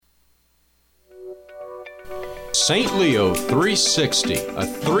St. Leo 360, a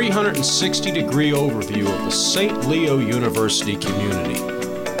 360-degree overview of the St. Leo University community.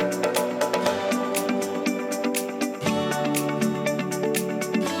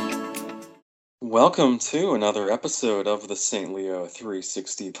 Welcome to another episode of the St. Leo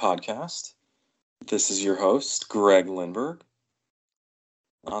 360 podcast. This is your host, Greg Lindberg.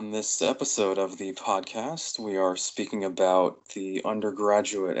 On this episode of the podcast, we are speaking about the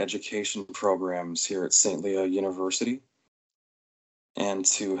undergraduate education programs here at St. Leo University. And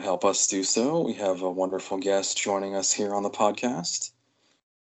to help us do so, we have a wonderful guest joining us here on the podcast.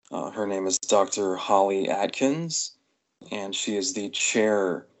 Her name is Dr. Holly Atkins, and she is the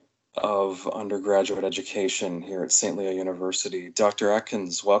chair of undergraduate education here at St. Leo University. Dr.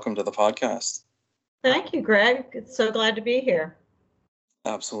 Atkins, welcome to the podcast. Thank you, Greg. It's so glad to be here.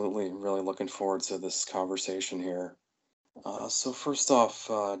 Absolutely. Really looking forward to this conversation here. So first off,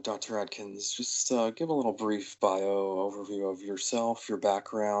 Dr. Atkins, just give a little brief bio overview of yourself, your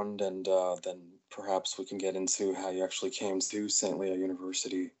background, and then perhaps we can get into how you actually came to St. Leo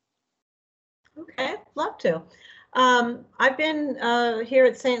University. Okay, love to. I've been here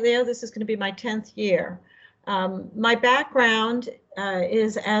at St. Leo. This is going to be my 10th year. My background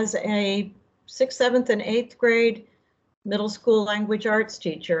is as a 6th, 7th, and 8th grade middle school language arts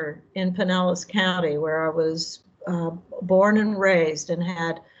teacher in Pinellas County, where I was born and raised and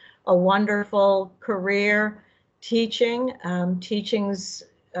had a wonderful career teaching. Teaching's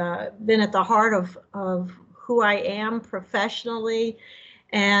been at the heart of who I am professionally.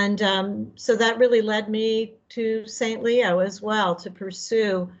 And so that really led me to St. Leo as well, to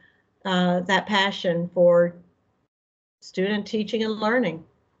pursue that passion for student teaching and learning.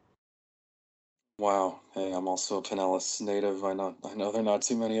 Wow. Hey, I'm also a Pinellas native. I know there are not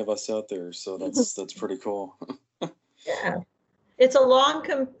too many of us out there, so that's pretty cool. Yeah. It's a long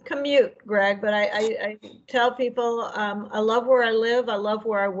commute, Greg, but I tell people I love where I live. I love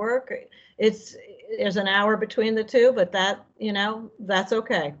where I work. There's an hour between the two, but that's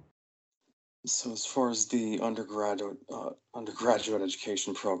okay. So as far as the undergraduate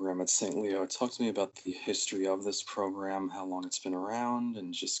education program at St. Leo, talk to me about the history of this program, how long it's been around,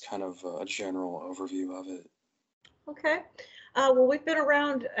 and just kind of a general overview of it. Okay. Well, we've been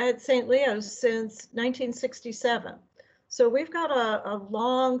around at St. Leo's since 1967. So we've got a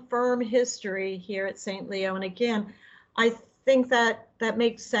long, firm history here at St. Leo. And again, I think that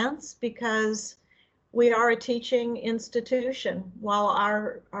makes sense because we are a teaching institution. While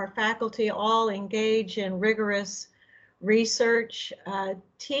our faculty all engage in rigorous research,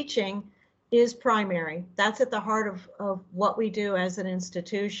 teaching is primary. That's at the heart of what we do as an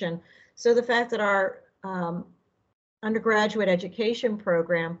institution. So the fact that our undergraduate education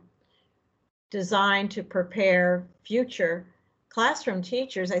program designed to prepare future classroom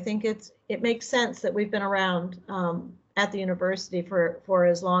teachers, I think it makes sense that we've been around at the university for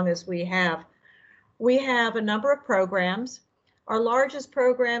as long as we have. We have a number of programs. Our largest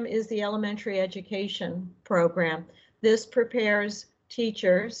program is the elementary education program. This prepares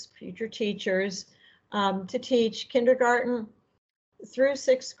teachers, future teachers, to teach kindergarten through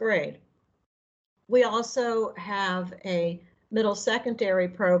 6th grade. We also have a middle secondary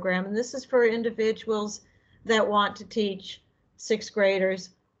program, and this is for individuals that want to teach 6th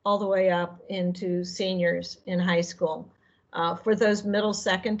graders all the way up into seniors in high school. For those middle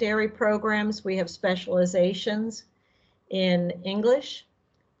secondary programs, we have specializations in English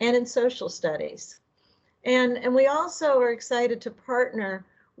and in social studies. And we also are excited to partner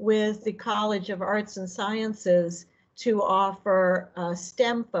with the College of Arts and Sciences to offer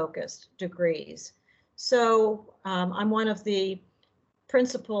STEM-focused degrees. So I'm one of the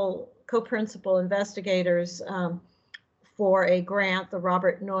co-principal investigators for a grant, the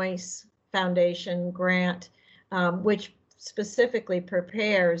Robert Noyce Foundation grant, which specifically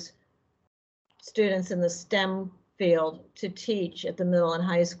prepares students in the STEM field to teach at the middle and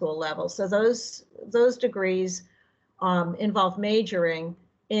high school level. So those degrees involve majoring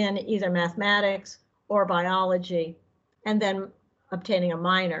in either mathematics or biology, and then obtaining a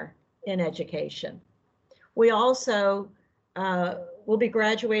minor in education. We also will be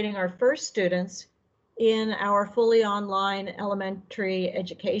graduating our first students in our fully online elementary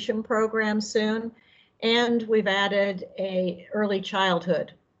education program soon, and we've added a early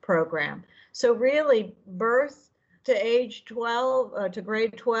childhood program. So really, birth to age 12, to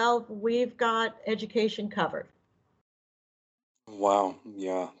grade 12, we've got education covered. Wow.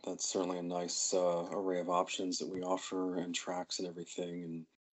 Yeah, that's certainly a nice array of options that we offer and tracks and everything,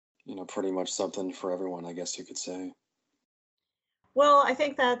 and pretty much something for everyone, I guess you could say. Well, I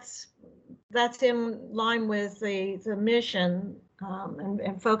think that's in line with the mission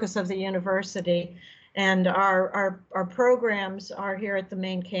and focus of the university. And our programs are here at the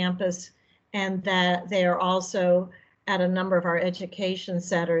main campus, and that they are also at a number of our education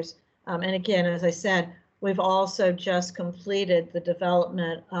centers. And again, as I said, we've also just completed the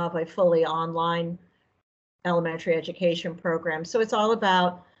development of a fully online elementary education program. So it's all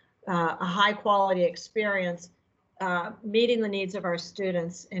about a high quality experience, meeting the needs of our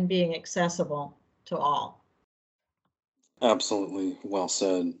students and being accessible to all. Absolutely, well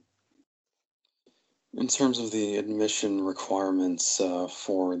said. In terms of the admission requirements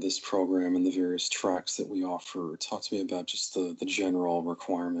for this program and the various tracks that we offer, talk to me about just the general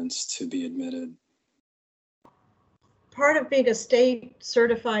requirements to be admitted. Part of being a state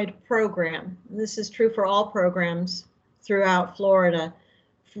certified program, this is true for all programs throughout Florida,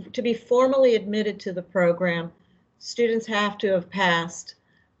 to be formally admitted to the program, students have to have passed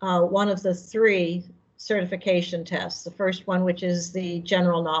one of the three certification tests. The first one, which is the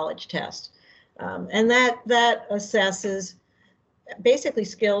general knowledge test. And that assesses basically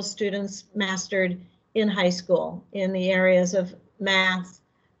skills students mastered in high school in the areas of math,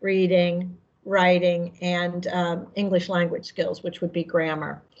 reading, writing, and English language skills, which would be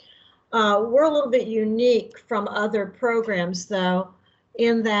grammar. We're a little bit unique from other programs, though,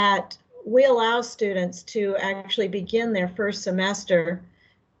 in that we allow students to actually begin their first semester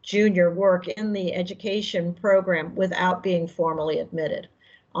junior work in the education program without being formally admitted.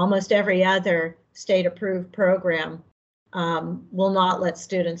 Almost every other state-approved program will not let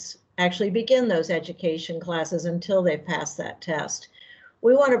students actually begin those education classes until they've passed that test.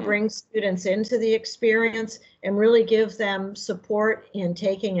 We want to bring students into the experience and really give them support in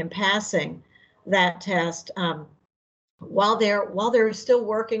taking and passing that test while they're still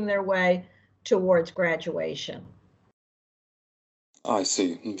working their way towards graduation. I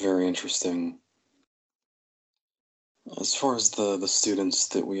see. Very interesting. As far as the students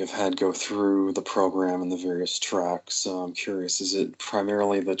that we have had go through the program and the various tracks, I'm curious, is it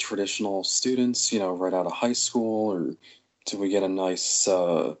primarily the traditional students, right out of high school, or do we get a nice,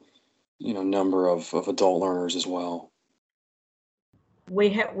 number of adult learners as well? We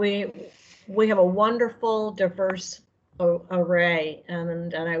have a wonderful, diverse array,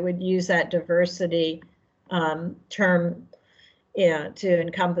 and I would use that diversity term to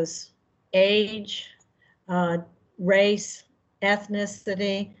encompass age, race,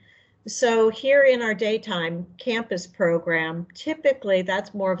 ethnicity. So here in our daytime campus program, typically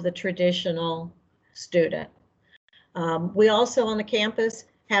that's more of the traditional student. We also on the campus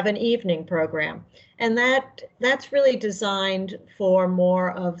have an evening program, and that's really designed for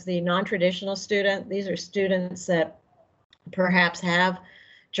more of the non-traditional student. These are students that perhaps have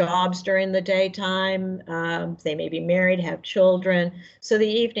jobs during the daytime. They may be married, have children. So the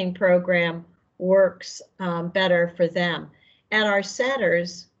evening program works better for them. At our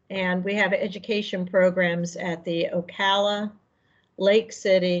centers, and we have education programs at the Ocala, Lake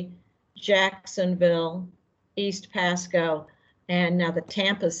City, Jacksonville, East Pasco, and now the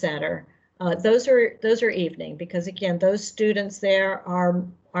Tampa Center. Those are evening, because again, those students there are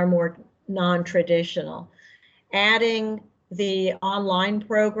more non-traditional. Adding the online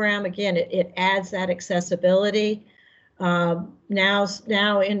program, again, it adds that accessibility.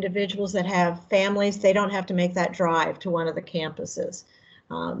 Now individuals that have families, they don't have to make that drive to one of the campuses.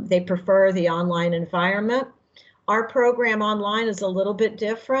 They prefer the online environment. Our program online is a little bit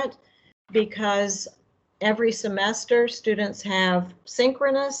different because every semester students have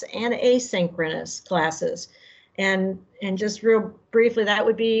synchronous and asynchronous classes. And just real briefly, that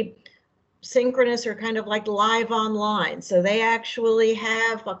would be synchronous or kind of like live online. So they actually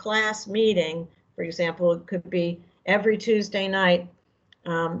have a class meeting. For example, it could be every Tuesday night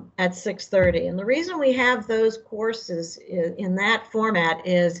at 6:30. And the reason we have those courses in that format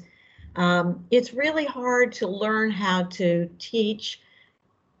is it's really hard to learn how to teach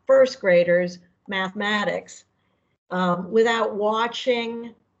first graders mathematics without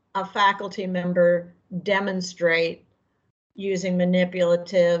watching a faculty member demonstrate using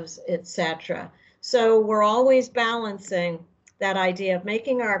manipulatives, etc. So we're always balancing that idea of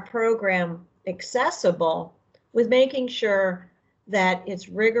making our program accessible with making sure that it's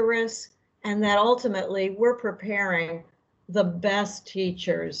rigorous and that ultimately we're preparing the best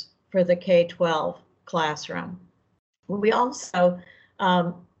teachers for the K-12 classroom. We also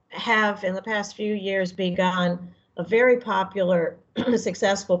have in the past few years begun a very popular,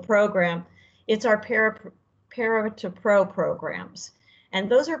 successful program. It's our Para to Pro programs. And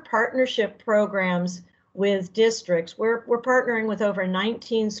those are partnership programs with districts. We're partnering with over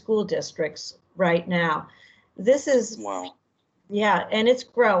 19 school districts right now. This is, wow. Yeah, and it's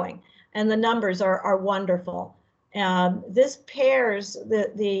growing, and the numbers are wonderful. This pairs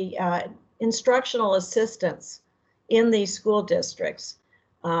the instructional assistants in these school districts.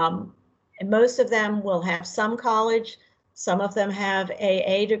 And most of them will have some college, some of them have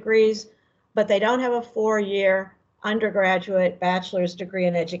AA degrees, but they don't have a 4-year undergraduate bachelor's degree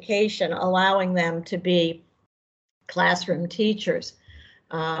in education, allowing them to be classroom teachers.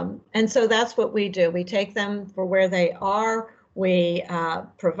 And so that's what we do. We take them for where they are. We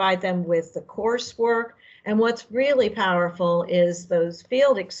provide them with the coursework. And what's really powerful is those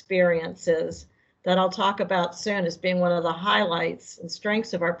field experiences that I'll talk about soon as being one of the highlights and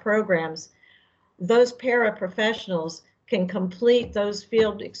strengths of our programs. Those paraprofessionals can complete those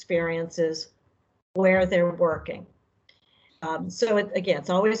field experiences where they're working. So again, it's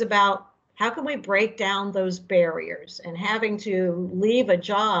always about how can we break down those barriers, and having to leave a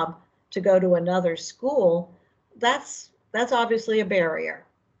job to go to another school, that's obviously a barrier.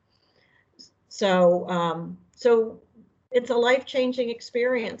 So it's a life-changing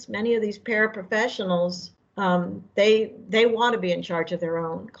experience. Many of these paraprofessionals, they want to be in charge of their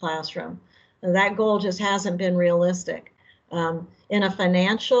own classroom. And that goal just hasn't been realistic. In a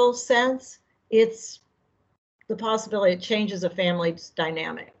financial sense, it's the possibility it changes a family's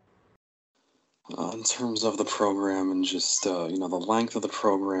dynamic. In terms of the program and just the length of the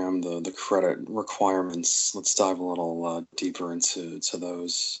program, the credit requirements, let's dive a little deeper into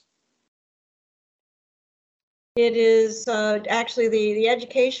those. It is actually the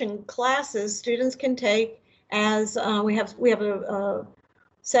education classes students can take as we have a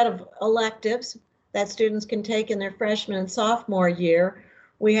set of electives that students can take in their freshman and sophomore year.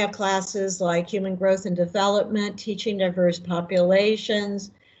 We have classes like human growth and development, teaching diverse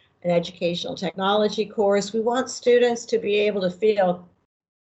populations, an educational technology course. We want students to be able to feel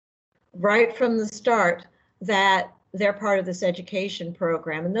right from the start that they're part of this education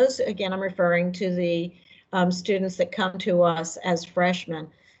program. And those, again, I'm referring to the students that come to us as freshmen.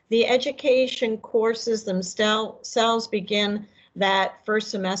 The education courses themselves begin that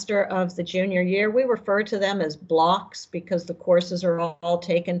first semester of the junior year. We refer to them as blocks because the courses are all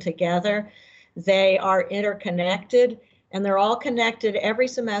taken together. They are interconnected, and they're all connected every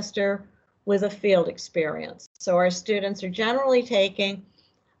semester with a field experience. So our students are generally taking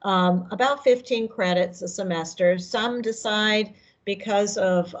about 15 credits a semester. Some decide because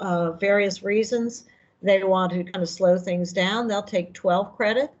of various reasons they want to kind of slow things down. They'll take 12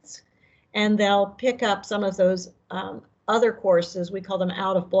 credits, and they'll pick up some of those other courses. We call them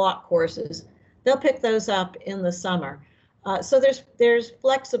out-of-block courses. They'll pick those up in the summer. So there's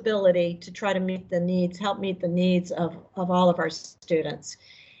flexibility to try to help meet the needs of all of our students.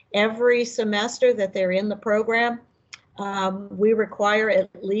 Every semester that they're in the program, we require at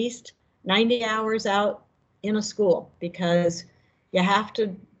least 90 hours out in a school, because you have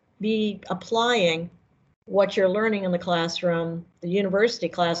to be applying what you're learning in the classroom, the university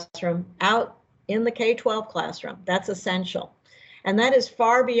classroom, out in the K-12 classroom. That's essential. And that is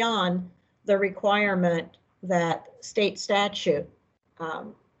far beyond the requirement that state statute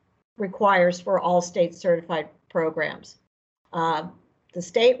requires for all state certified programs. The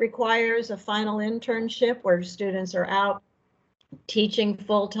state requires a final internship where students are out teaching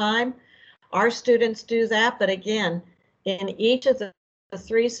full time. Our students do that, but again, in each of the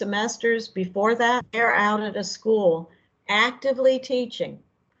 3 semesters before that, they're out at a school actively teaching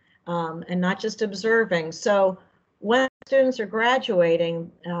and not just observing. So when students are graduating,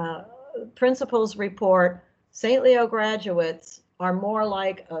 principals report St. Leo graduates are more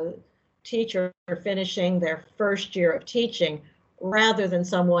like a teacher finishing their first year of teaching rather than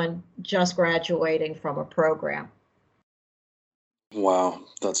someone just graduating from a program. Wow,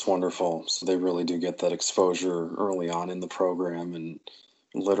 that's wonderful. So they really do get that exposure early on in the program and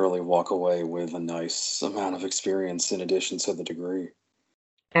literally walk away with a nice amount of experience in addition to the degree.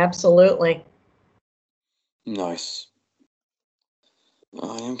 Absolutely. Nice.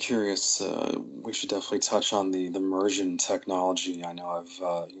 I am curious. We should definitely touch on the immersion technology. I know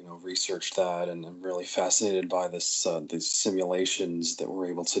I've researched that, and I'm really fascinated by these simulations that we're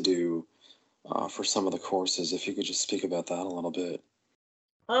able to do for some of the courses. If you could just speak about that a little bit.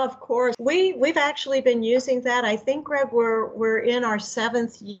 Of course, we've actually been using that. I think, Greg, we're in our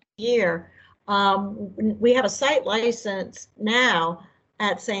 7th year. We have a site license now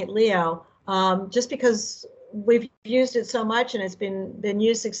at St. Leo, just because we've used it so much and it's been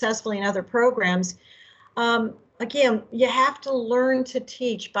used successfully in other programs. Again, you have to learn to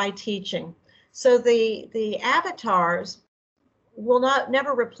teach by teaching. So the avatars will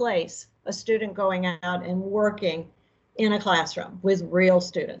never replace a student going out and working in a classroom with real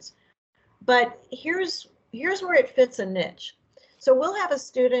students. But here's where it fits a niche. So we'll have a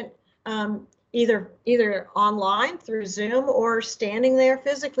student either online through Zoom or standing there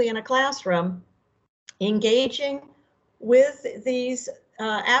physically in a classroom, engaging with these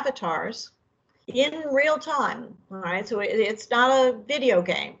avatars in real time. All right, so it's not a video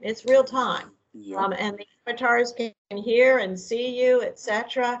game; it's real time, Yep. and the avatars can hear and see you,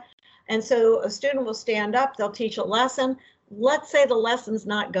 etc. And so a student will stand up, they'll teach a lesson. Let's say the lesson's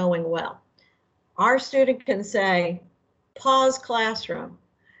not going well. Our student can say, pause classroom,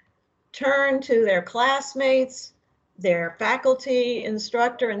 turn to their classmates, their faculty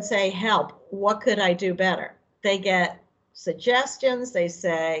instructor, and say, help, what could I do better? They get suggestions, they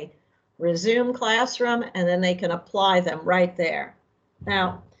say, resume classroom, and then they can apply them right there.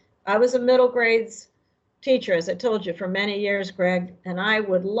 Now, I was a middle grades teacher, as I told you, for many years, Greg, and I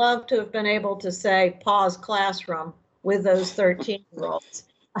would love to have been able to say pause classroom with those 13-year-olds.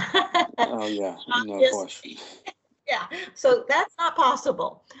 Oh, yeah, no question. Yeah, so that's not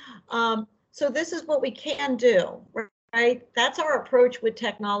possible. So this is what we can do, right? That's our approach with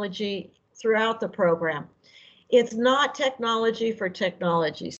technology throughout the program. It's not technology for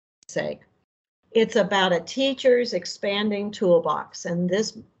technology's sake. It's about a teacher's expanding toolbox, and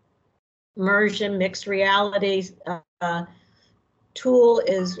this immersion mixed reality tool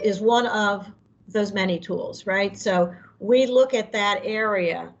is one of those many tools, right? So we look at that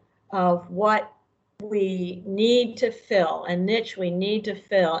area of what we need to fill, a niche we need to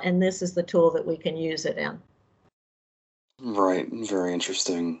fill, and this is the tool that we can use it in. Right, very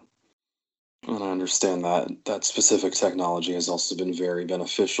interesting. And I understand that specific technology has also been very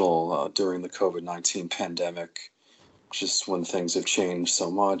beneficial during the COVID-19 pandemic, just when things have changed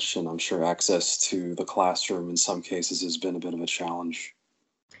so much, and I'm sure access to the classroom in some cases has been a bit of a challenge.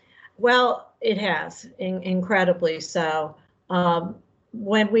 Well, it has, incredibly so.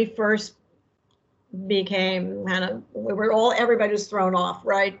 When we first became everybody was thrown off,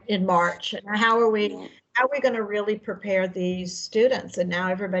 right, in March. And how are we going to really prepare these students? And now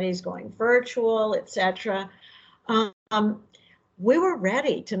everybody's going virtual, etc. We were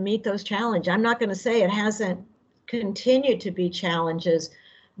ready to meet those challenges. I'm not going to say it hasn't continued to be challenges,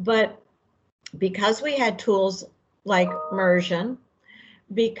 but because we had tools like immersion,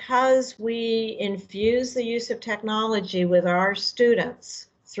 because we infuse the use of technology with our students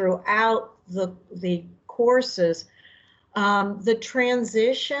throughout the courses, the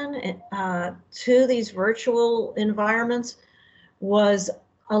transition to these virtual environments was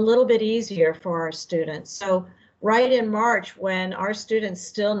a little bit easier for our students. So right in March, when our students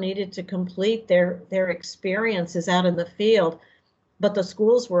still needed to complete their experiences out in the field, but the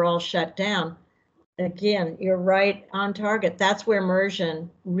schools were all shut down, again, you're right on target. That's where immersion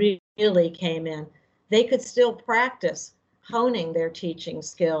really came in. They could still practice honing their teaching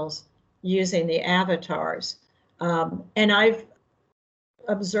skills using the avatars. And I've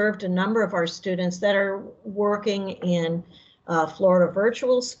observed a number of our students that are working in Florida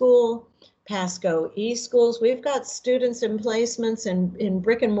Virtual School, Pasco e-schools. We've got students in placements in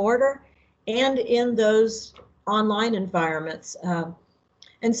brick and mortar and in those online environments.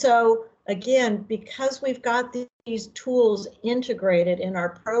 And so, again, because we've got these tools integrated in our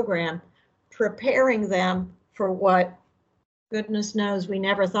program, preparing them for what goodness knows we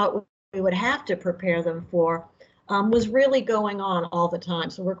never thought we would have to prepare them for, was really going on all the time.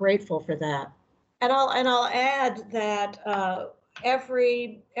 So we're grateful for that. And I'll add that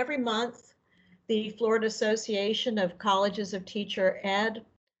every month, the Florida Association of Colleges of Teacher Ed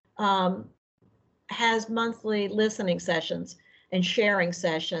has monthly listening sessions and sharing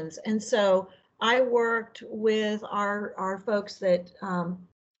sessions. And so I worked with our folks that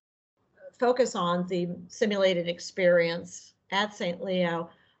focus on the simulated experience at St. Leo.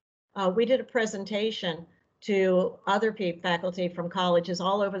 We did a presentation to other faculty from colleges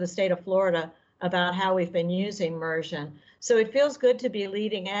all over the state of Florida about how we've been using immersion. So it feels good to be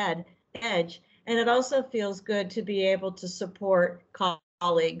leading edge, and it also feels good to be able to support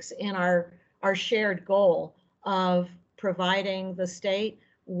colleagues in our shared goal of providing the state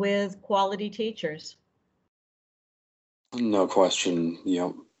with quality teachers. No question.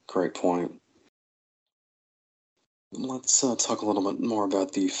 Yep, great point. Let's talk a little bit more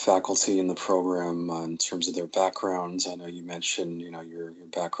about the faculty in the program in terms of their backgrounds. I know you mentioned, your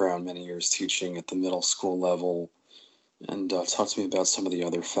background, many years teaching at the middle school level, and talk to me about some of the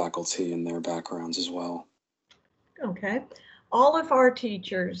other faculty and their backgrounds as well. Okay. All of our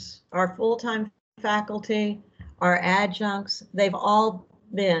teachers, our full-time faculty, our adjuncts, they've all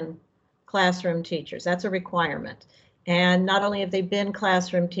been classroom teachers. That's a requirement. And not only have they been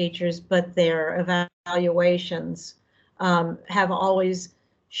classroom teachers, but their evaluations have always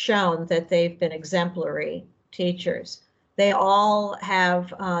shown that they've been exemplary teachers. They all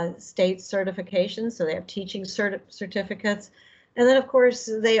have state certifications, so they have teaching certificates. And then, of course,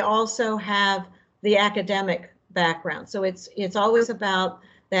 they also have the academic background. So it's always about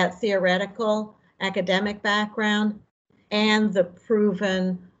that theoretical academic background and the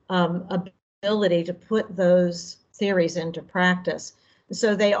proven ability to put those theories into practice.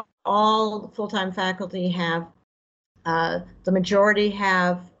 So they all full-time faculty have, the majority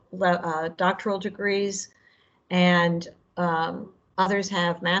have doctoral degrees, and others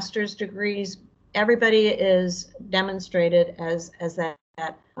have master's degrees. Everybody is demonstrated as that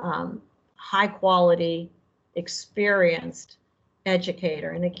high quality, experienced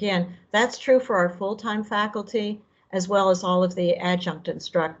educator. And again, that's true for our full-time faculty as well as all of the adjunct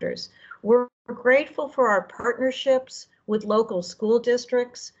instructors. We're grateful for our partnerships with local school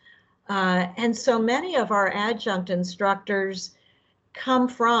districts. And so many of our adjunct instructors come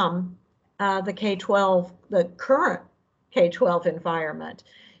from the K-12, the current K-12 environment.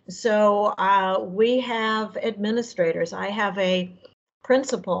 So we have administrators. I have a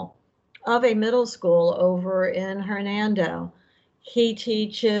principal of a middle school over in Hernando. He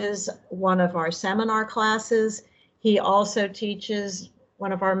teaches one of our seminar classes. He also teaches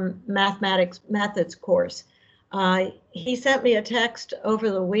one of our mathematics methods course. He sent me a text over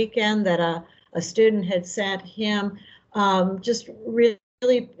the weekend that a student had sent him, just really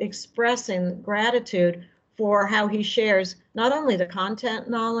expressing gratitude for how he shares not only the content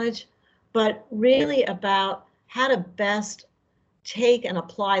knowledge, but really about how to best take and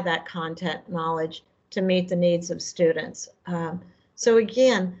apply that content knowledge to meet the needs of students. So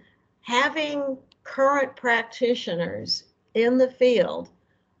again, having current practitioners in the field,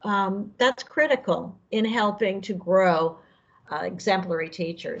 that's critical in helping to grow exemplary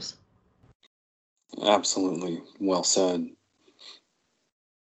teachers. Absolutely. Well said.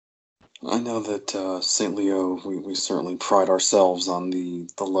 I know that St. Leo, we certainly pride ourselves on the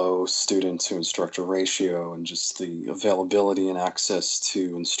low student to instructor ratio and just the availability and access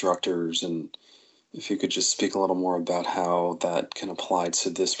to instructors. And if you could just speak a little more about how that can apply to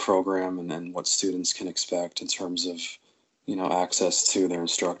this program and what students can expect in terms of, access to their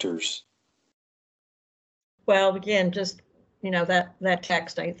instructors. Well, again, just, that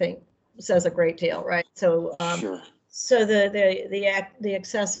text, I think, says a great deal, right? So, Sure. So the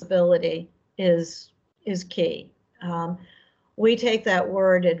accessibility is key. We take that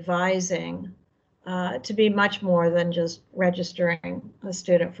word advising to be much more than just registering a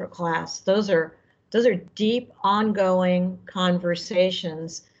student for class. Those are deep, ongoing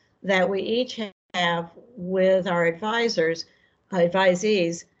conversations that we each have with our advisees,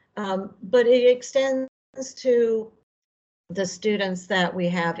 but it extends to the students that we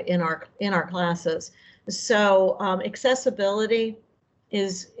have in our classes. So accessibility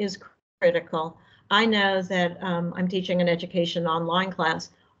is critical. I know that I'm teaching an education online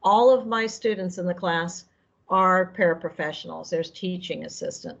class. All of my students in the class are paraprofessionals. There's teaching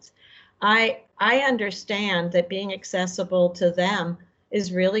assistants. I understand that being accessible to them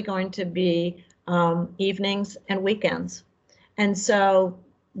is really going to be evenings and weekends. And so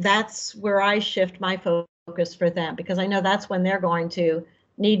that's where I shift my focus for them, because I know that's when they're going to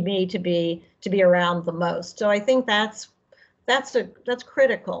need me to be around the most. So I think that's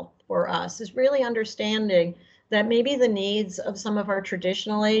critical for us, is really understanding that maybe the needs of some of our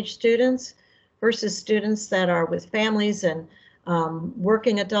traditional age students versus students that are with families and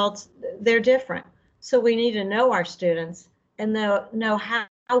working adults, they're different. So we need to know our students and know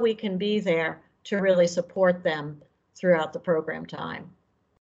how we can be there to really support them throughout the program time.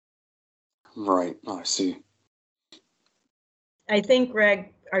 Right. I see. I think,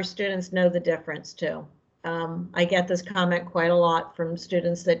 Greg, our students know the difference too. I get this comment quite a lot from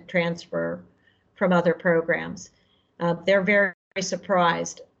students that transfer from other programs. They're very, very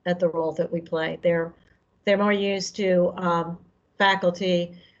surprised at the role that we play. They're more used to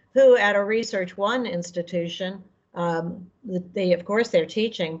faculty who, at a Research One institution, of course they're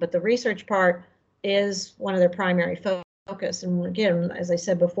teaching, but the research part is one of their primary focus. And again, as I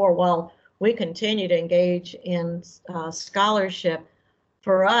said before, while we continue to engage in scholarship,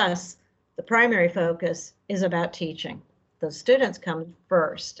 for us, the primary focus is about teaching. The students come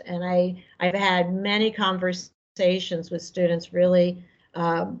first. And I've had many conversations with students really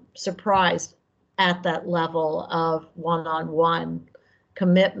surprised at that level of one-on-one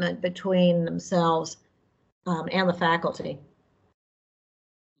commitment between themselves and the faculty.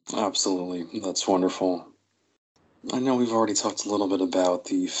 Absolutely. That's wonderful. I know we've already talked a little bit about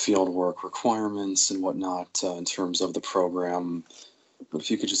the fieldwork requirements and whatnot in terms of the program, but if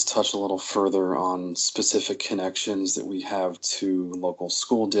you could just touch a little further on specific connections that we have to local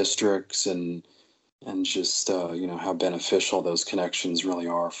school districts and and just, how beneficial those connections really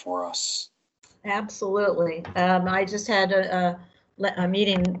are for us. Absolutely. I just had a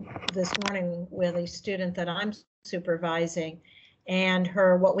meeting this morning with a student that I'm supervising, and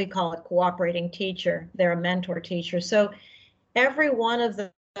her, what we call a cooperating teacher. They're a mentor teacher. So every one of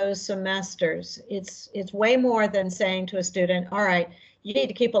those semesters, it's way more than saying to a student, all right, you need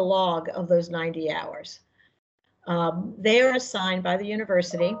to keep a log of those 90 hours. They are assigned by the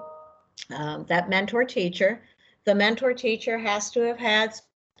university, that mentor teacher. The mentor teacher has to have had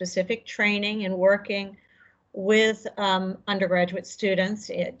specific training in working with undergraduate students,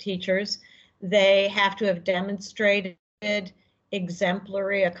 teachers. They have to have demonstrated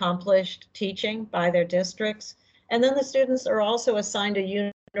exemplary, accomplished teaching by their districts. And then the students are also assigned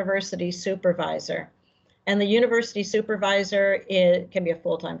a university supervisor. And the university supervisor can be a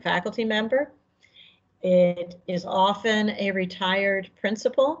full-time faculty member. It is often a retired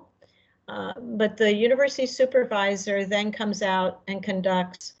principal, but the university supervisor then comes out and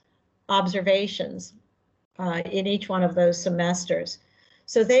conducts observations in each one of those semesters.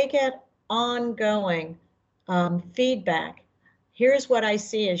 So they get ongoing feedback. Here's what I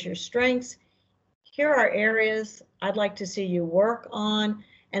see as your strengths. Here are areas I'd like to see you work on.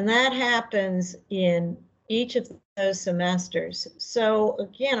 And that happens in each of those semesters. So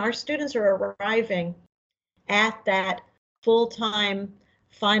again, our students are arriving at that full-time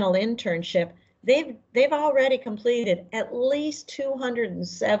final internship. They've already completed at least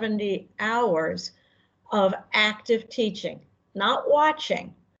 270 hours of active teaching, not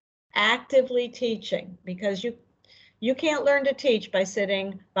watching, actively teaching, because you can't learn to teach by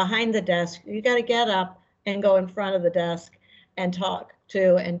sitting behind the desk. You got to get up and go in front of the desk and talk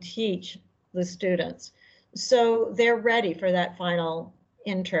to and teach the students. So they're ready for that final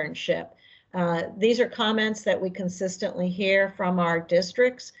internship. These are comments that we consistently hear from our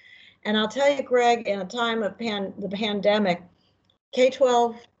districts. And I'll tell you, Greg, in a time of the pandemic,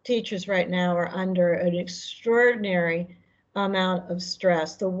 K-12 teachers right now are under an extraordinary amount of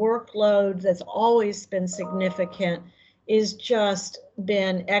stress. The workload that's always been significant is just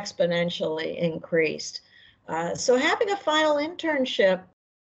been exponentially increased. So having a final internship,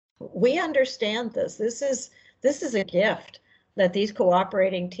 we understand this. This is a gift that these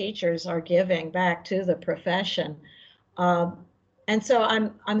cooperating teachers are giving back to the profession. And so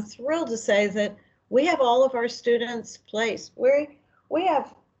I'm thrilled to say that we have all of our students placed. We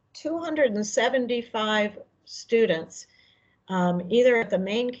have 275 students, either at the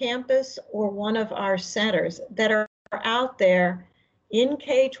main campus or one of our centers, that are out there in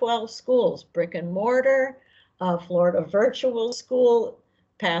K-12 schools, brick and mortar, Florida virtual school,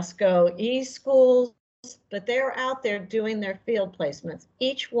 Pasco e-schools, but they're out there doing their field placements,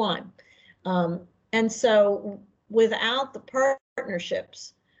 each one. And so without the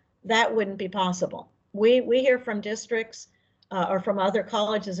partnerships, that wouldn't be possible. We hear from districts or from other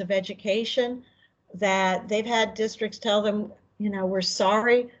colleges of education that they've had districts tell them, we're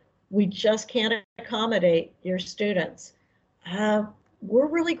sorry, we just can't accommodate your students. We're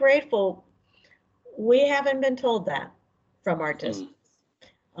really grateful. We haven't been told that from our districts.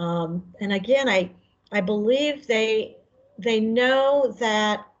 And again, I believe they know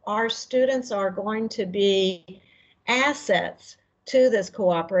that our students are going to be assets to this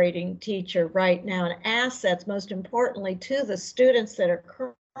cooperating teacher right now, and assets, most importantly, to the students that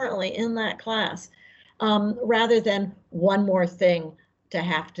are currently in that class, rather than one more thing to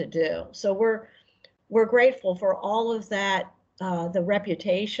have to do. So we're grateful for all of that, the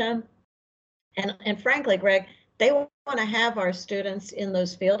reputation, and frankly, Greg, they want to have our students in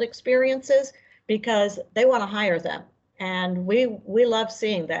those field experiences because they want to hire them, and we love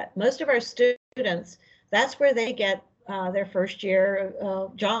seeing that. Most of our students, that's where they get their first year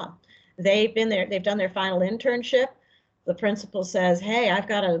job. They've been there, they've done their final internship. The principal says, hey, I've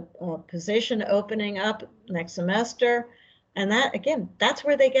got a position opening up next semester. And that, again, that's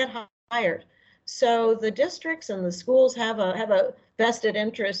where they get hired. So the districts and the schools have a vested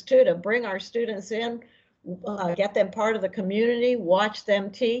interest too to bring our students in, get them part of the community, watch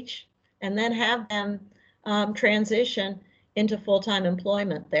them teach, and then have them transition into full-time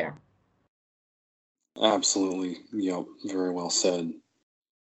employment there. Absolutely. Yep. Very well said.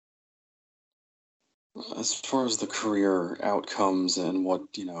 As far as the career outcomes and what,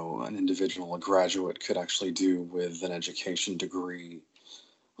 an individual, a graduate could actually do with an education degree,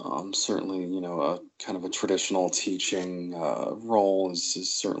 certainly, a kind of a traditional teaching role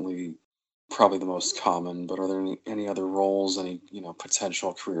is certainly probably the most common, but are there any other roles, any,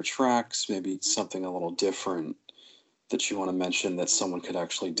 potential career tracks, maybe something a little different that you want to mention that someone could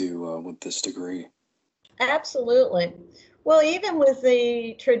actually do with this degree? Absolutely. Well, even with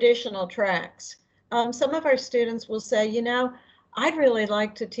the traditional tracks, some of our students will say, I'd really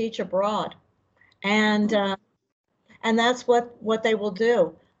like to teach abroad. And that's what they will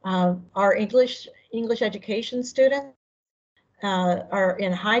do. Our English education students are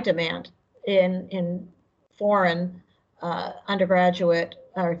in high demand in foreign undergraduate,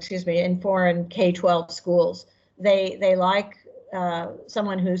 or excuse me, in foreign K-12 schools. They like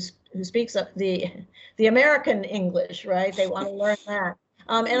someone who speaks the American English, right? They want to learn that,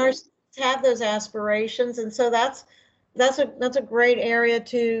 and our students have those aspirations, and so that's a great area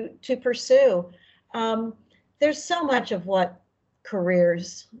to pursue. There's so much of what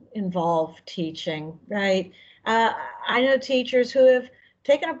careers involve teaching, right? I know teachers who have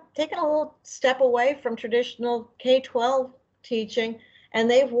taken a little step away from traditional K-12 teaching, and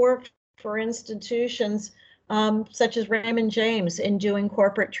they've worked for institutions such as Raymond James in doing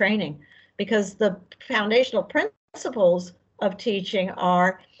corporate training, because the foundational principles of teaching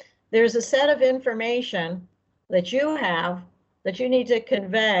are there's a set of information that you have that you need to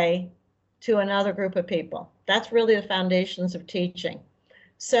convey to another group of people. That's really the foundations of teaching.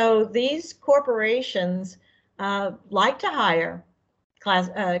 So these corporations like to hire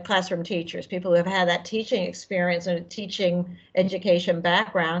classroom teachers, people who have had that teaching experience and a teaching education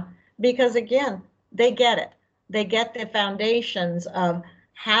background, because again, they get it. They get the foundations of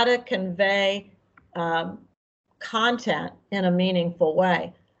how to convey content in a meaningful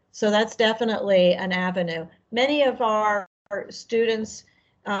way. So that's definitely an avenue. Many of our students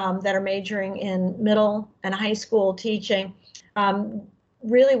that are majoring in middle and high school teaching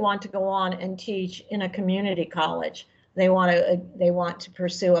really want to go on and teach in a community college. They want to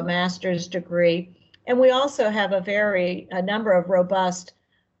pursue a master's degree. And we also have a number of robust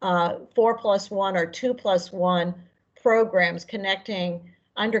 4+1 or 2+1 programs connecting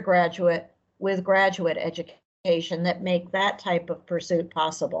undergraduate with graduate education that make that type of pursuit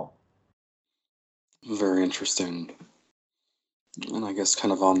possible. Very interesting. And I guess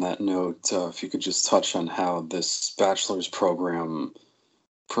kind of on that note, if you could just touch on how this bachelor's program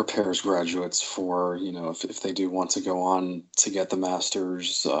prepares graduates for, if they do want to go on to get the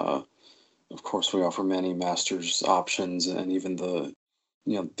master's. Of course, we offer many master's options, and even the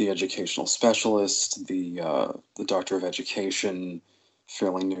educational specialist, the doctor of education,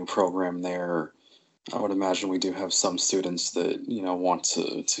 fairly new program there. I would imagine we do have some students that want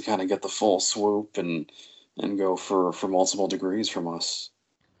to kind of get the full swoop and go for multiple degrees from us.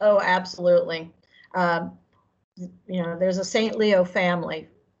 Oh, absolutely. There's a St. Leo family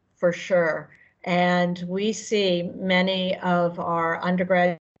for sure. And we see many of our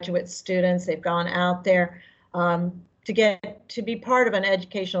undergraduate students, they've gone out there to be part of an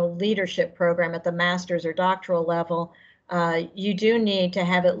educational leadership program at the master's or doctoral level. You do need to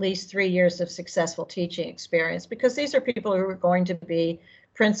have at least 3 years of successful teaching experience, because these are people who are going to be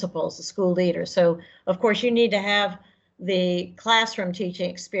principals, the school leaders. So of course you need to have the classroom teaching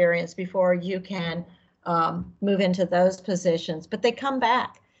experience before you can move into those positions. But they come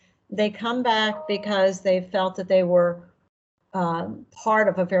back. They come back because they felt that they were part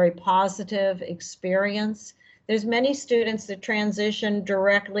of a very positive experience. There's many students that transition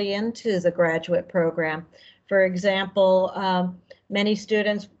directly into the graduate program. For example, many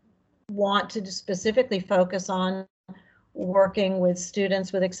students want to specifically focus on working with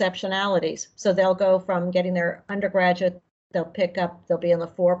students with exceptionalities. So they'll go from getting their undergraduate, they'll be in the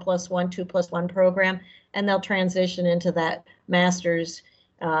 4+1, 2+1 program, and they'll transition into that master's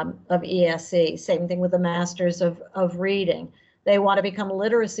of ESE. Same thing with the masters of reading. They want to become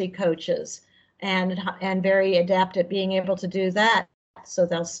literacy coaches and very adept at being able to do that. So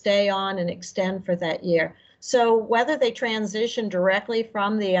they'll stay on and extend for that year. So whether they transition directly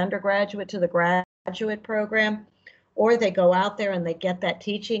from the undergraduate to the graduate program, or they go out there and they get that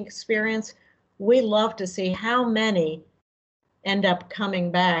teaching experience, we love to see how many end up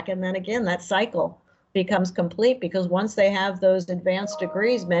coming back. And then again, that cycle becomes complete, because once they have those advanced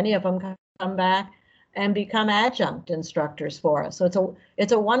degrees, many of them come back and become adjunct instructors for us. So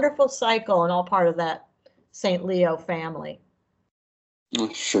it's a wonderful cycle, and all part of that St. Leo family.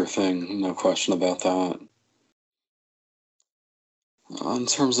 Sure thing, no question about that. In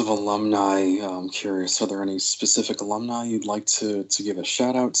terms of alumni, I'm curious, are there any specific alumni you'd like to give a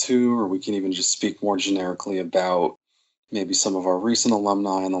shout out to, or we can even just speak more generically about maybe some of our recent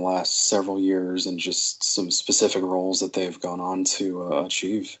alumni in the last several years and just some specific roles that they've gone on to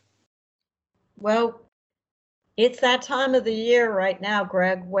achieve? Well, it's that time of the year right now,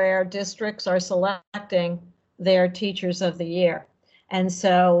 Greg, where districts are selecting their teachers of the year. And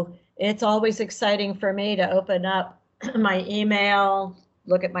so it's always exciting for me to open up my email,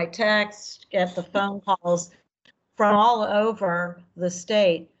 look at my text, get the phone calls from all over the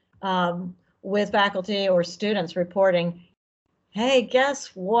state, with faculty or students reporting, hey, guess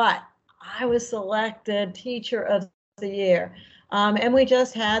what? I was selected Teacher of the Year. And we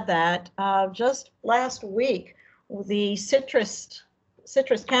just had that just last week. The Citrus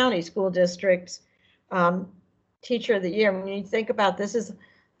County School District's Teacher of the Year. When you think about this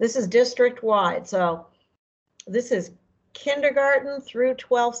is district wide. So this is kindergarten through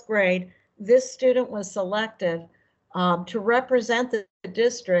 12th grade. This student was selected to represent the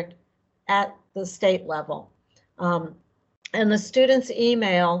district at the state level. And the student's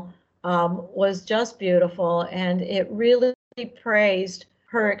email was just beautiful, and it really praised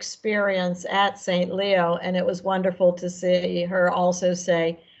her experience at St. Leo. And it was wonderful to see her also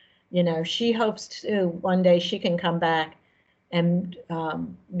say, she hopes to one day she can come back and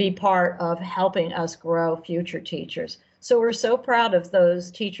be part of helping us grow future teachers. So we're so proud of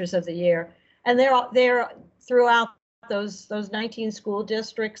those Teachers of the Year. And they're throughout those 19 school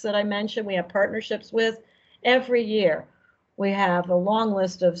districts that I mentioned, we have partnerships with. Every year, we have a long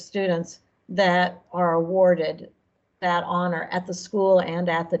list of students that are awarded that honor at the school and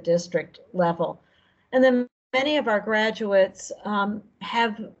at the district level. And then many of our graduates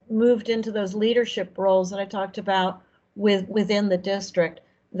have moved into those leadership roles that I talked about within the district.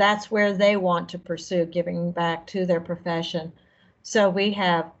 That's where they want to pursue giving back to their profession. So we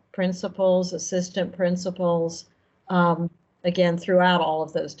have principals, assistant principals, again, throughout all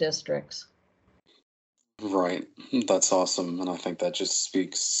of those districts. Right. That's awesome. And I think that just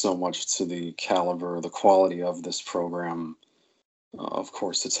speaks so much to the caliber, the quality of this program. Of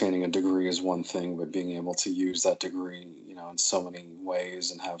course, attaining a degree is one thing, but being able to use that degree, in so many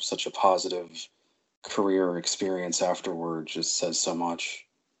ways and have such a positive career experience afterward just says so much.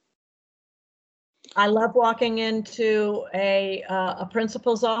 I love walking into a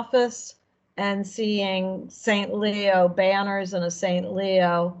principal's office and seeing St. Leo banners and a St.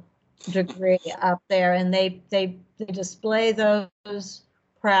 Leo degree up there, and they display those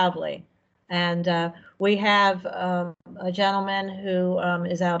proudly. And we have a gentleman who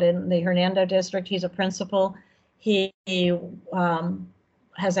is out in the Hernando district. He's a principal. He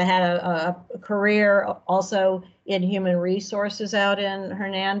has had a career also in human resources out in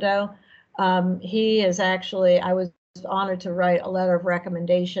Hernando. He is actually, I was honored to write a letter of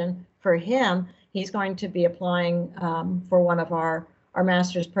recommendation for him. He's going to be applying for one of our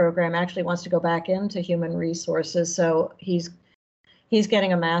master's program, actually wants to go back into human resources. So he's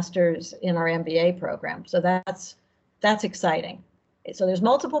getting a master's in our MBA program. So that's exciting. So there's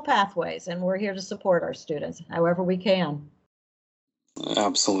multiple pathways, and we're here to support our students however we can.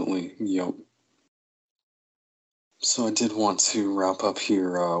 Absolutely. Yep. So I did want to wrap up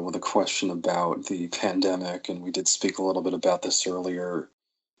here with a question about the pandemic, and we did speak a little bit about this earlier,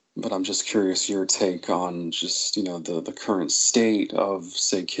 but I'm just curious your take on just, the current state of,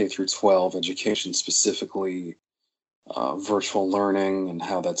 say, K through 12 education, specifically virtual learning, and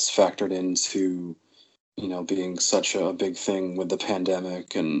how that's factored into, being such a big thing with the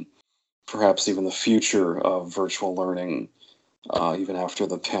pandemic, and perhaps even the future of virtual learning. Even after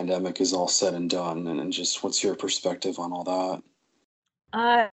the pandemic is all said and done, and just what's your perspective on all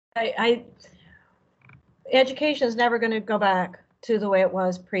that? Education is never going to go back to the way it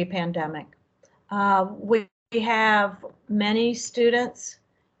was pre-pandemic. We have many students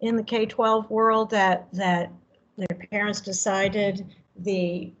in the K-12 world that their parents decided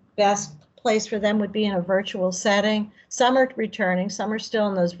the best place for them would be in a virtual setting. Some are returning, some are still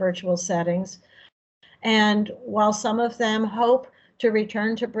in those virtual settings. And while some of them hope to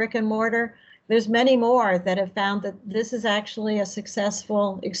return to brick and mortar, there's many more that have found that this is actually a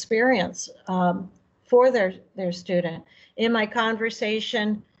successful experience for their student. In my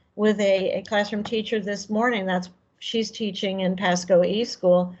conversation with a classroom teacher this morning, she's teaching in Pasco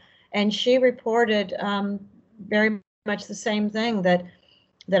E-School, and she reported very much the same thing, that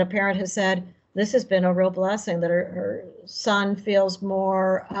a parent has said, this has been a real blessing, that her son feels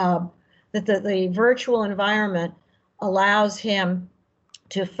more that the virtual environment allows him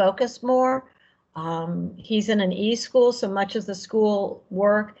to focus more. He's in an e-school, so much of the school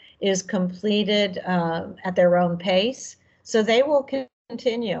work is completed at their own pace. So they will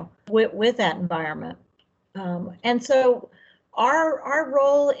continue with that environment. And so our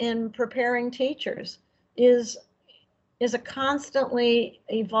role in preparing teachers is a constantly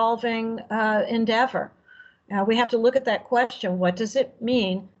evolving endeavor. We have to look at that question, what does it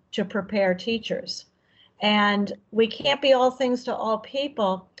mean to prepare teachers? And we can't be all things to all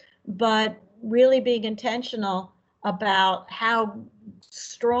people, but really being intentional about how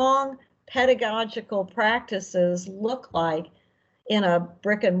strong pedagogical practices look like in a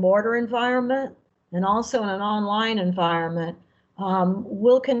brick and mortar environment and also in an online environment.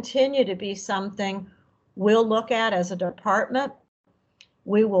 will continue to be something we'll look at as a department.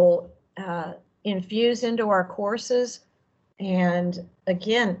 We will infuse into our courses. And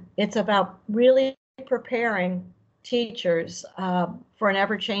again, it's about really preparing teachers for an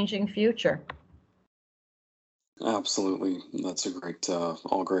ever-changing future. Absolutely. That's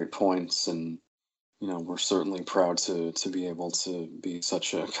all great points. And, we're certainly proud to be able to be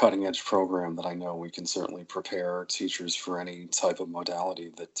such a cutting edge program that I know we can certainly prepare our teachers for any type of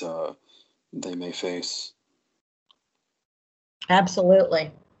modality that they may face.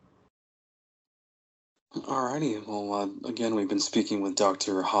 Absolutely. Alrighty. Well, again, we've been speaking with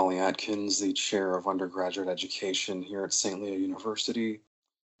Dr. Holly Atkins, the Chair of Undergraduate Education here at St. Leo University.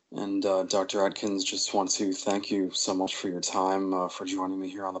 And Dr. Atkins, just want to thank you so much for your time, for joining me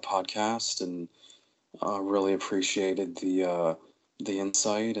here on the podcast, and really appreciated the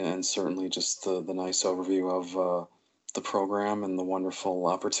insight and certainly just the nice overview of the program and the wonderful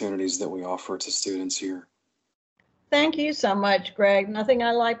opportunities that we offer to students here. Thank you so much, Greg. Nothing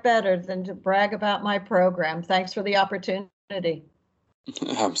I like better than to brag about my program. Thanks for the opportunity.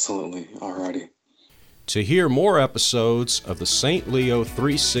 Absolutely. Alrighty. To hear more episodes of the St. Leo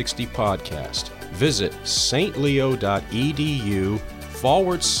 360 podcast, visit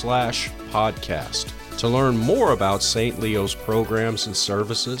stleo.edu/podcast. To learn more about St. Leo's programs and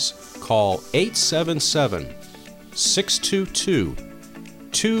services, call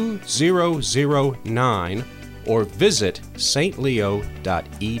 877-622-2009 or visit stleo.edu.